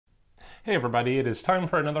Hey everybody, it is time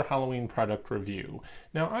for another Halloween product review.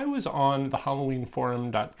 Now, I was on the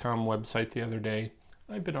HalloweenForum.com website the other day.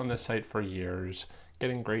 I've been on this site for years,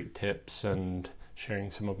 getting great tips and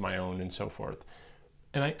sharing some of my own and so forth.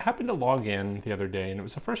 And I happened to log in the other day, and it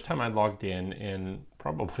was the first time I logged in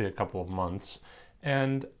probably a couple of months.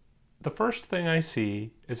 And the first thing I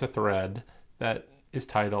see is a thread that is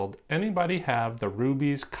titled, "Anybody have the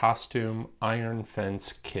Rubies Costume Iron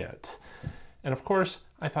Fence Kit?" And of course,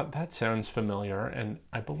 I thought that sounds familiar, and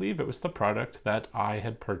I believe it was the product that I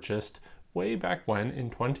had purchased way back when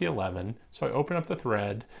in 2011. So I open up the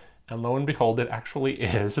thread, and lo and behold, it actually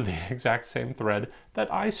is the exact same thread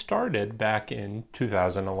that I started back in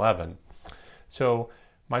 2011. So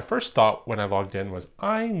my first thought when I logged in was,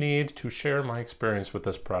 I need to share my experience with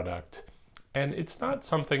this product. And it's not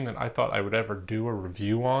something that I thought I would ever do a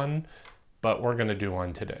review on, but we're going to do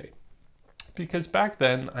one today. Because back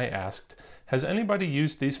then I asked, has anybody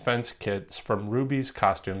used these fence kits from Rubies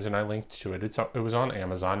Costumes? And I linked to it. It was on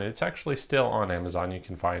Amazon. It's actually still on Amazon. You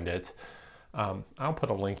can find it. I'll put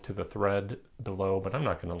a link to the thread below, but I'm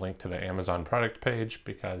not going to link to the Amazon product page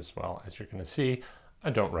because, well, as you're going to see, I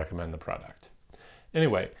don't recommend the product.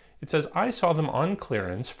 Anyway, it says, I saw them on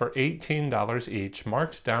clearance for $18 each,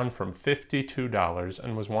 marked down from $52,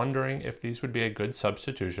 and was wondering if these would be a good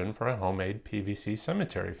substitution for a homemade PVC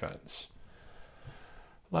cemetery fence.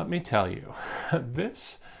 Let me tell you,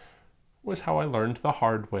 this was how I learned the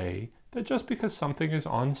hard way that just because something is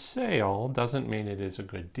on sale doesn't mean it is a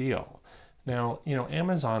good deal. Now,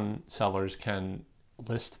 Amazon sellers can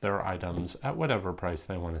list their items at whatever price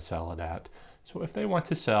they want to sell it at. So if they want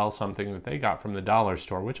to sell something that they got from the dollar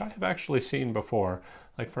store, which I have actually seen before,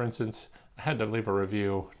 like for instance, I had to leave a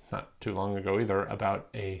review not too long ago either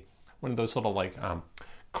about one of those little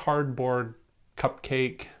cardboard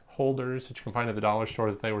cupcake holders that you can find at the dollar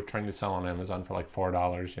store that they were trying to sell on Amazon for like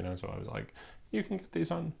 $4, so I was like, you can get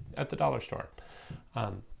these at the dollar store.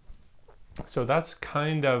 So that's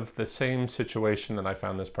kind of the same situation that I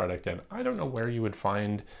found this product in. I don't know where you would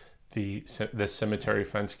find this cemetery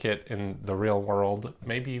fence kit in the real world.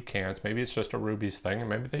 Maybe you can't. Maybe it's just a Rubies thing, and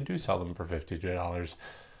maybe they do sell them for $52.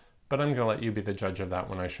 But I'm going to let you be the judge of that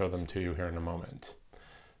when I show them to you here in a moment.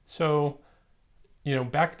 So,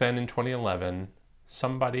 back then in 2011,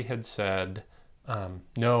 somebody had said,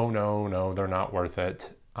 no, they're not worth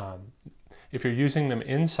it. If you're using them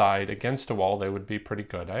inside against a wall, they would be pretty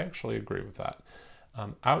good. I actually agree with that.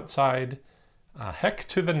 Outside, heck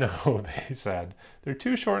to the no, they said. They're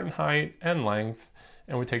too short in height and length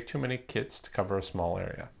and would take too many kits to cover a small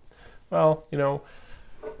area. Well,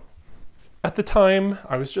 at the time,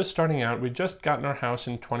 I was just starting out. We'd just gotten our house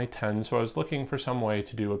in 2010, so I was looking for some way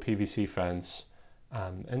to do a PVC fence.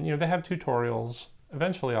 And they have tutorials.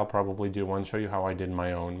 Eventually, I'll probably do one, show you how I did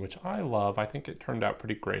my own, which I love. I think it turned out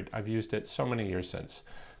pretty great. I've used it so many years since.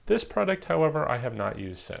 This product, however, I have not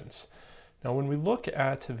used since. Now, when we look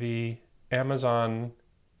at the Amazon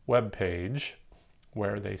webpage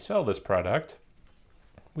where they sell this product,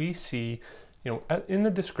 we see, in the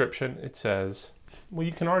description, it says, well,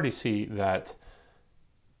 you can already see that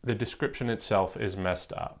the description itself is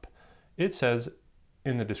messed up. It says,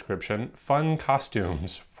 in the description, fun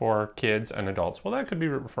costumes for kids and adults. Well, that could be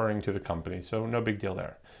referring to the company, so no big deal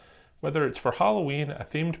there. Whether it's for Halloween, a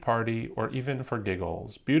themed party, or even for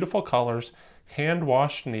giggles. Beautiful colors, hand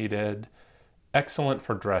wash needed, excellent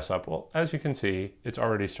for dress up. Well, as you can see, it's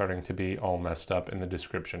already starting to be all messed up in the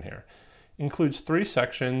description here. Includes 3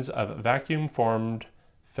 sections of vacuum formed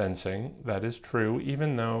fencing. That is true,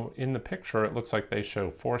 even though in the picture it looks like they show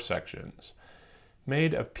 4 sections.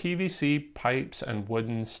 Made of PVC pipes and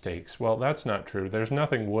wooden stakes. Well, that's not true. There's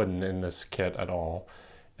nothing wooden in this kit at all.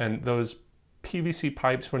 And those PVC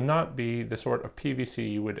pipes would not be the sort of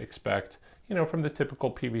PVC you would expect, from the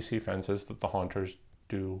typical PVC fences that the haunters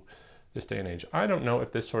do this day and age. I don't know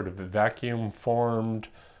if this sort of vacuum formed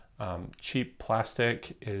cheap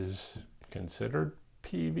plastic is considered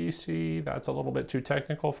PVC. That's a little bit too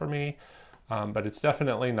technical for me, but it's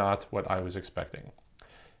definitely not what I was expecting.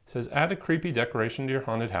 It says, add a creepy decoration to your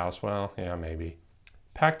haunted house. Well, yeah, maybe.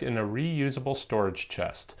 Packed in a reusable storage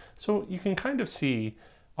chest. So you can kind of see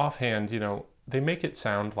offhand, they make it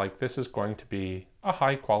sound like this is going to be a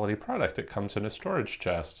high quality product. It comes in a storage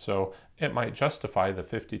chest, so it might justify the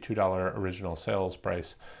 $52 original sales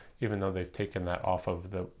price, even though they've taken that off of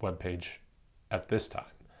the webpage at this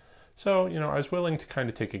time. So, I was willing to kind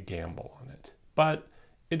of take a gamble on it, but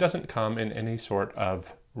it doesn't come in any sort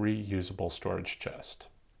of reusable storage chest.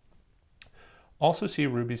 Also see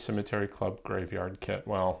Rubies Cemetery Club Graveyard Kit.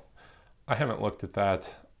 Well, I haven't looked at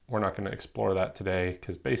that. We're not going to explore that today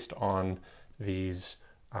because based on these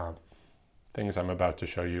things I'm about to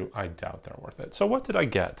show you, I doubt they're worth it. So what did I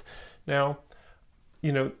get? Now,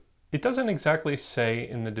 you know, it doesn't exactly say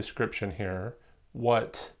in the description here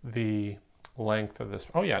what the length of this,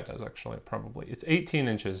 oh yeah, it does actually, probably. It's 18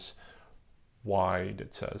 inches wide,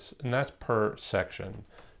 it says, and that's per section.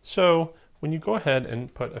 So when you go ahead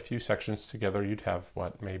and put a few sections together, you'd have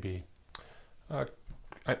what, maybe,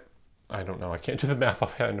 I don't know, I can't do the math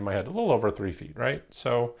offhand in my head, a little over 3 feet, right?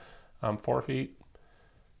 So 4 feet.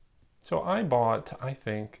 So I bought, I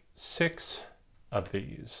think, 6 of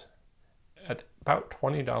these at about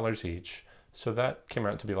 $20 each. So that came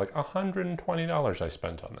out to be like $120 I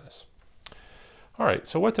spent on this. All right,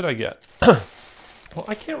 so what did I get? Well,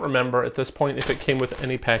 I can't remember at this point if it came with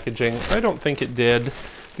any packaging. I don't think it did.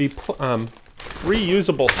 The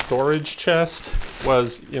reusable storage chest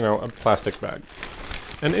was, you know, a plastic bag.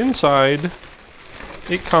 And inside,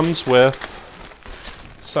 it comes with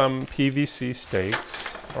some PVC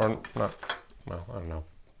stakes, or not, well, I don't know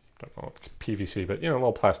if it's PVC, but, you know,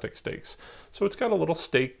 little plastic stakes. So it's got a little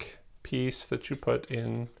stake piece that you put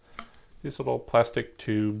in these little plastic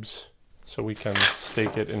tubes so we can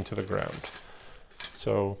stake it into the ground.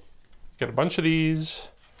 So get a bunch of these,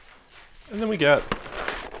 and then we get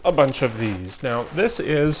a bunch of these. Now this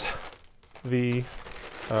is the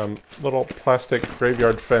little plastic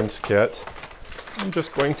graveyard fence kit. I'm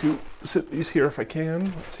just going to sit these here if I can.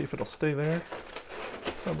 Let's see if it'll stay there.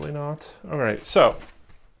 Probably not. All right, so,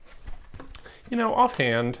 you know,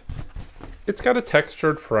 offhand, it's got a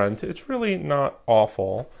textured front. It's really not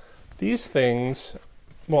awful. These things,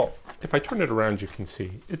 well, if I turn it around, you can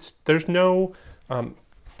see there's no,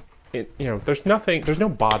 there's no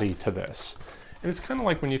body to this. And it's kind of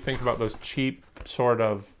like when you think about those cheap sort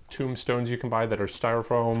of tombstones you can buy that are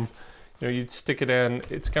styrofoam. You know, you'd stick it in,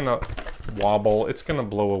 it's gonna wobble, it's gonna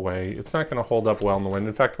blow away, it's not gonna hold up well in the wind.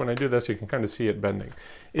 In fact, when I do this, you can kind of see it bending.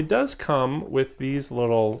 It does come with these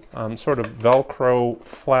little sort of Velcro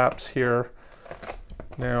flaps here.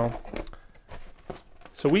 Now,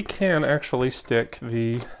 so we can actually stick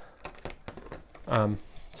the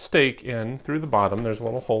stake in through the bottom. There's a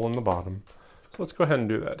little hole in the bottom. So let's go ahead and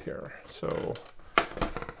do that here. So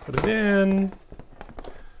put it in,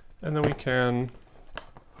 and then we can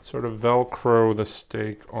sort of Velcro the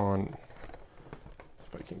stake on,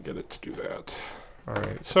 if I can get it to do that. All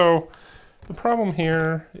right, so the problem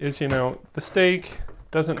here is, you know, the stake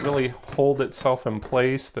doesn't really hold itself in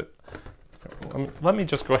place. Let me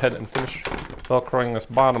just go ahead and finish Velcroing this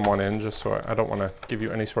bottom one in, just so I don't want to give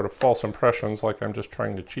you any sort of false impressions like I'm just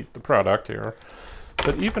trying to cheat the product here.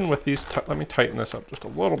 But even with these, let me tighten this up just a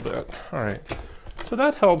little bit. All right, so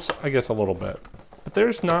that helps, I guess, a little bit. But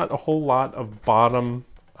there's not a whole lot of bottom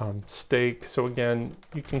stake. So again,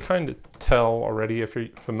 you can kind of tell already if you're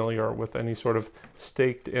familiar with any sort of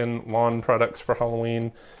staked in lawn products for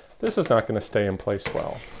Halloween, this is not going to stay in place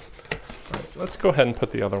well. All right, let's go ahead and put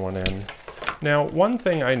the other one in. Now, one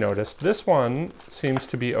thing I noticed, this one seems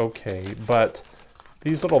to be okay, but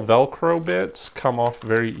these little Velcro bits come off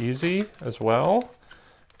very easy as well.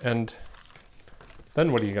 And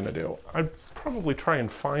then what are you going to do? I'd probably try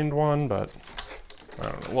and find one, but I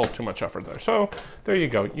don't know, a little too much effort there. So there you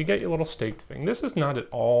go. You get your little staked thing. This is not at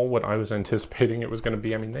all what I was anticipating it was going to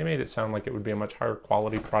be. I mean, they made it sound like it would be a much higher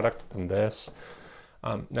quality product than this.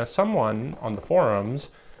 Now, someone on the forums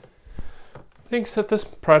thinks that this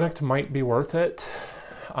product might be worth it.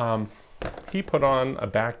 He put on a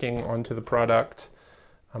backing onto the product.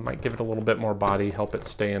 I might give it a little bit more body, help it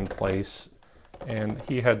stay in place. And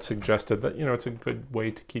he had suggested that, you know, it's a good way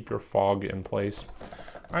to keep your fog in place.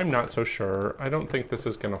 I'm not so sure. I don't think this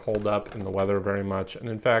is going to hold up in the weather very much. And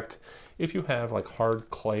in fact, if you have like hard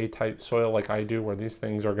clay type soil like I do, where these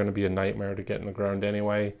things are going to be a nightmare to get in the ground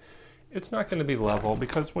anyway, it's not going to be level,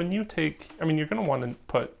 because when you take, I mean, you're going to want to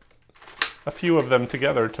put a few of them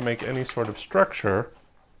together to make any sort of structure.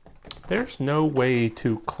 There's no way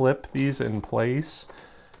to clip these in place.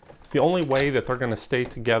 The only way that they're going to stay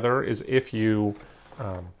together is if you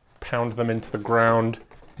pound them into the ground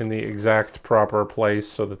in the exact proper place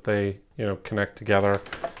so that they, you know, connect together.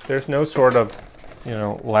 There's no sort of, you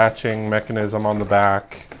know, latching mechanism on the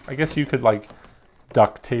back. I guess you could like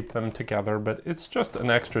duct tape them together, but it's just an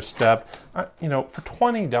extra step. You know, for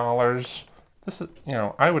 $20, this is, you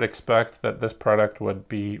know, I would expect that this product would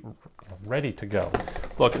be ready to go.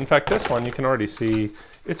 Look, in fact, this one, you can already see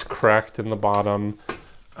it's cracked in the bottom.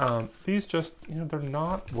 These just, you know, they're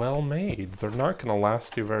not well made. They're not going to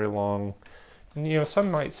last you very long. And, you know, some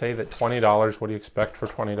might say that $20, what do you expect for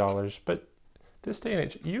 $20? But this day and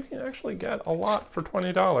age, you can actually get a lot for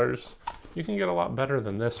 $20. You can get a lot better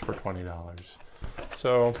than this for $20.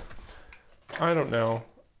 So, I don't know.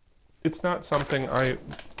 It's not something I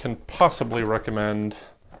can possibly recommend.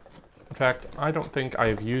 In fact, I don't think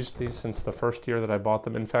I've used these since the first year that I bought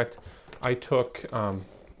them. In fact, I took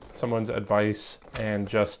someone's advice and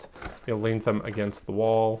just leaned them against the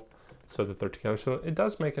wall so that they're together. So it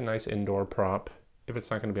does make a nice indoor prop if it's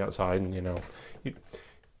not going to be outside. And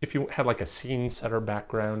if you had like a scene setter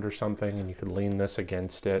background or something and you could lean this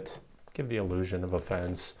against it, give the illusion of a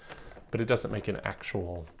fence, but it doesn't make an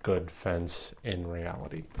actual good fence in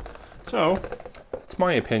reality. So that's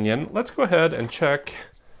my opinion. Let's go ahead and check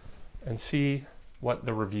and see what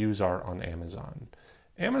the reviews are on Amazon.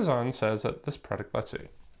 Amazon says that this product, let's see.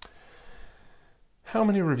 How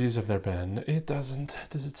many reviews have there been? It doesn't.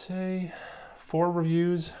 Does it say 4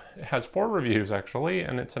 reviews? It has 4 reviews actually,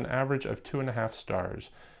 and it's an average of 2.5 stars.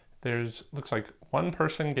 Looks like one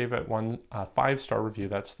person gave it one 5-star review.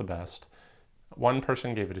 That's the best. One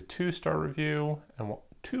person gave it a 2-star review, and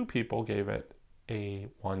 2 people gave it a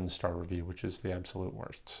 1-star review, which is the absolute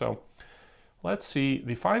worst. So let's see.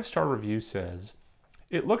 The 5-star review says,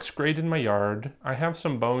 "It looks great in my yard. I have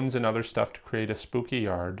some bones and other stuff to create a spooky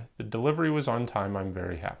yard. The delivery was on time. I'm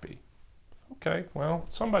very happy." Okay, well,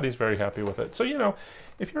 somebody's very happy with it. So,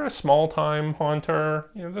 if you're a small-time haunter,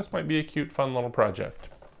 this might be a cute, fun little project.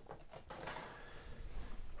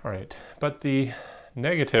 All right, but the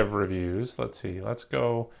negative reviews, let's see, let's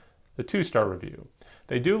go the 2-star review.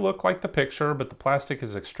 "They do look like the picture, but the plastic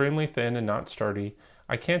is extremely thin and not sturdy.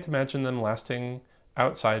 I can't imagine them lasting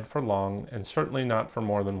outside for long, and certainly not for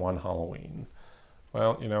more than one Halloween."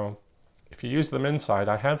 Well, if you use them inside,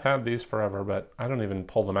 I have had these forever, but I don't even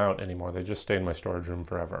pull them out anymore. They just stay in my storage room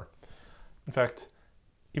forever. In fact,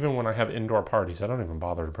 even when I have indoor parties, I don't even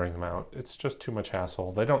bother to bring them out. It's just too much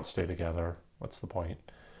hassle. They don't stay together. What's the point?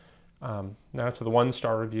 Now to the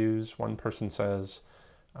 1-star reviews. One person says,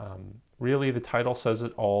 "Really, the title says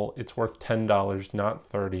it all. It's worth $10, not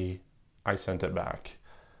 $30. I sent it back."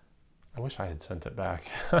 I wish I had sent it back.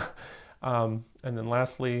 And then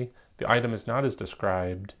lastly, "The item is not as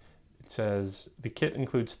described. It says the kit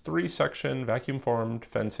includes 3-section vacuum-formed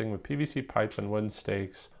fencing with PVC pipes and wooden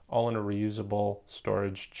stakes, all in a reusable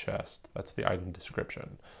storage chest." That's the item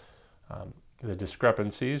description. The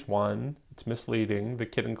discrepancies: 1, it's misleading. The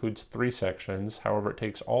kit includes 3 sections. However, it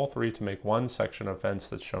takes all 3 to make 1 section of fence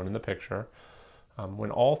that's shown in the picture.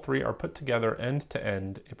 When all 3 are put together end to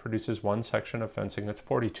end, it produces 1 section of fencing that's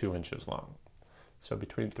 42 inches long. So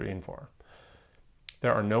between 3 and 4.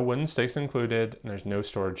 There are no wooden stakes included, and there's no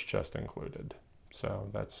storage chest included. So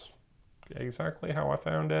that's exactly how I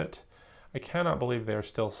found it. I cannot believe they're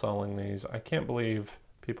still selling these. I can't believe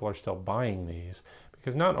people are still buying these,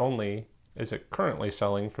 because not only is it currently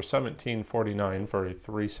selling for $17.49 for a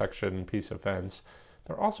 3-section piece of fence,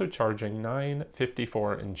 they're also charging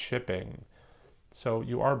 $9.54 in shipping. So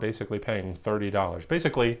you are basically paying $30,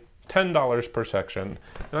 basically $10 per section.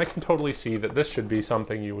 And I can totally see that this should be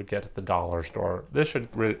something you would get at the dollar store. This should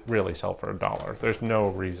really sell for $1. There's no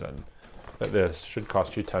reason that this should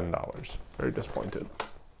cost you $10. Very disappointed.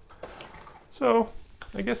 So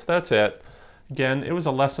I guess that's it. Again, it was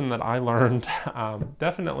a lesson that I learned.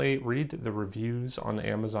 Definitely read the reviews on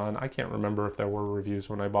Amazon. I can't remember if there were reviews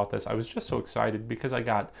when I bought this. I was just so excited because I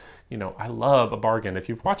got, I love a bargain. If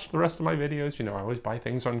you've watched the rest of my videos, I always buy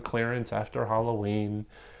things on clearance after Halloween.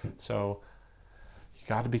 So you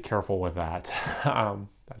got to be careful with that.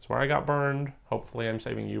 That's where I got burned. Hopefully I'm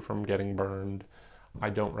saving you from getting burned. I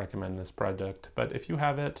don't recommend this product, but if you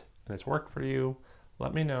have it and it's worked for you,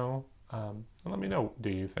 let me know. And let me know, do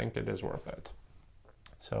you think it is worth it?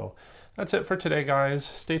 So that's it for today, guys.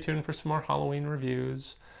 Stay tuned for some more Halloween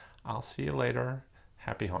reviews. I'll see you later.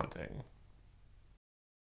 Happy haunting.